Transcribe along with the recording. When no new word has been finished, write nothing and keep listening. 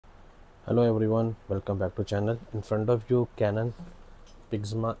Hello everyone, welcome back to channel. In front of you Canon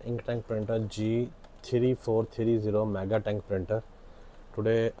Pixma ink tank printer G3430 mega tank printer.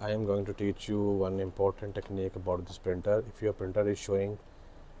 Today I am going to teach you one important technique about this printer. If your printer is showing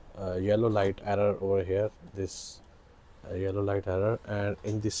yellow light error over here, this yellow light error, and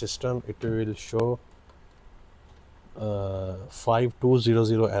in the system it will show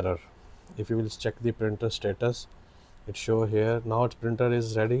 5200 error. If you will check the printer status, it show here now its printer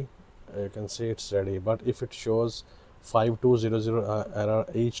is ready. You can see it's ready, but if it shows 5200 error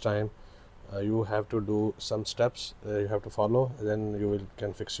each time, you have to do some steps you have to follow, then you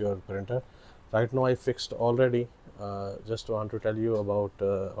can fix your printer. Right now I fixed already. Just want to tell you about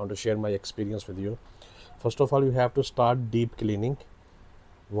want to share my experience with you. First of all, you have to start deep cleaning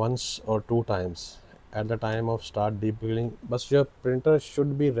once or two times. At the time of start deep cleaning, but your printer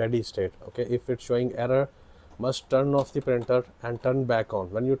should be ready state. Okay, if it's showing error, must turn off the printer and turn back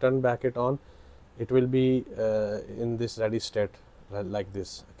on. When you turn back it on, it will be in this ready state like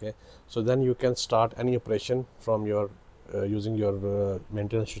this. Okay, so then you can start any operation from your using your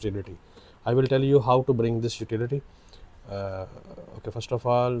maintenance utility. I will tell you how to bring this utility. Okay, first of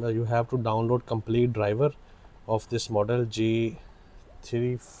all, you have to download complete driver of this model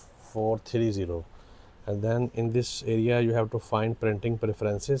G3430, and then in this area you have to find printing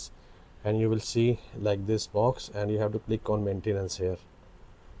preferences, and you will see like this box, and you have to click on maintenance here.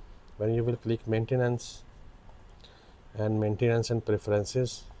 When you will click maintenance and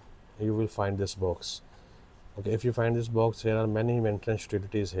preferences, you will find this box. Okay, if you find this box, here are many maintenance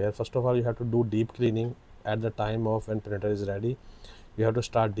utilities here. First of all, you have to do deep cleaning at the time of when printer is ready. You have to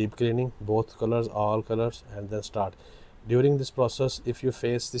start deep cleaning both colors, all colors, and then start. During this process, if you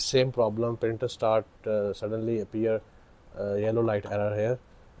face the same problem, printer start suddenly appear yellow light error here,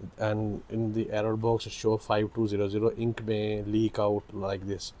 and in the error box it show 5200, ink may leak out like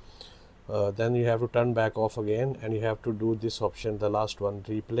this. Then you have to turn back off again, and you have to do this option, the last one,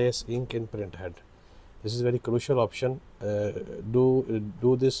 replace ink in print head. This is very crucial option. Do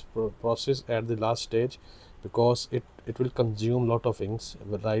this process at the last stage, because it will consume lot of inks.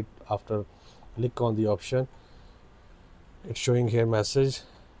 Right after click on the option, it's showing here message,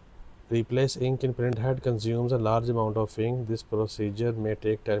 replace ink in print head consumes a large amount of ink. This procedure may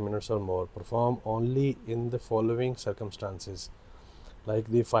take 10 minutes or more. Perform only in the following circumstances. Like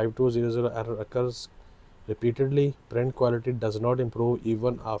the 5200 error occurs repeatedly, print quality does not improve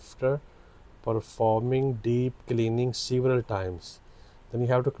even after performing deep cleaning several times. Then you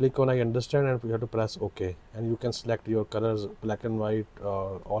have to click on I understand, and you have to press OK, and you can select your colors, black and white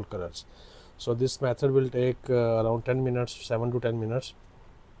or all colors. So this method will take around 10 minutes, 7 to 10 minutes,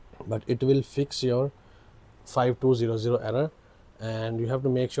 but it will fix your 5200 error. And you have to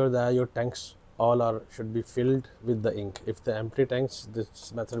make sure that your tanks all should be filled with the ink. If the empty tanks,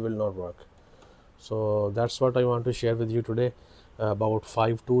 this method will not work. So that's what I want to share with you today about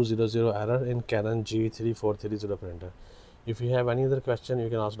 5200 error in Canon G3430 printer. If you have any other question, you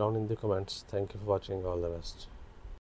can ask down in the comments. Thank you for watching. All the best.